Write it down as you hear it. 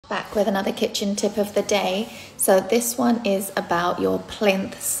Back with another kitchen tip of the day. So this one is about your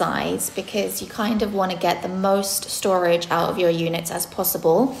plinth size, because you kind of want to get the most storage out of your units as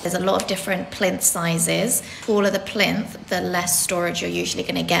possible. There's a lot of different plinth sizes. The taller the plinth, the less storage you're usually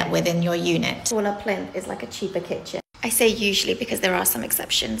going to get within your unit. Taller plinth is like a cheaper kitchen. I say usually because there are some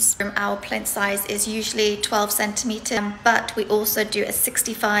exceptions. Our plinth size is usually 12 centimeters, but we also do a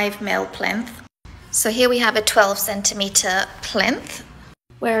 65mm plinth. So here we have a 12 centimeter plinth.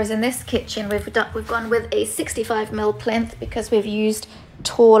 Whereas in this kitchen, we've gone with a 65mm plinth because we've used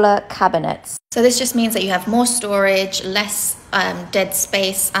taller cabinets. So this just means that you have more storage, less dead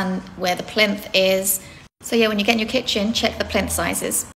space, and where the plinth is. So yeah, when you get in your kitchen, check the plinth sizes.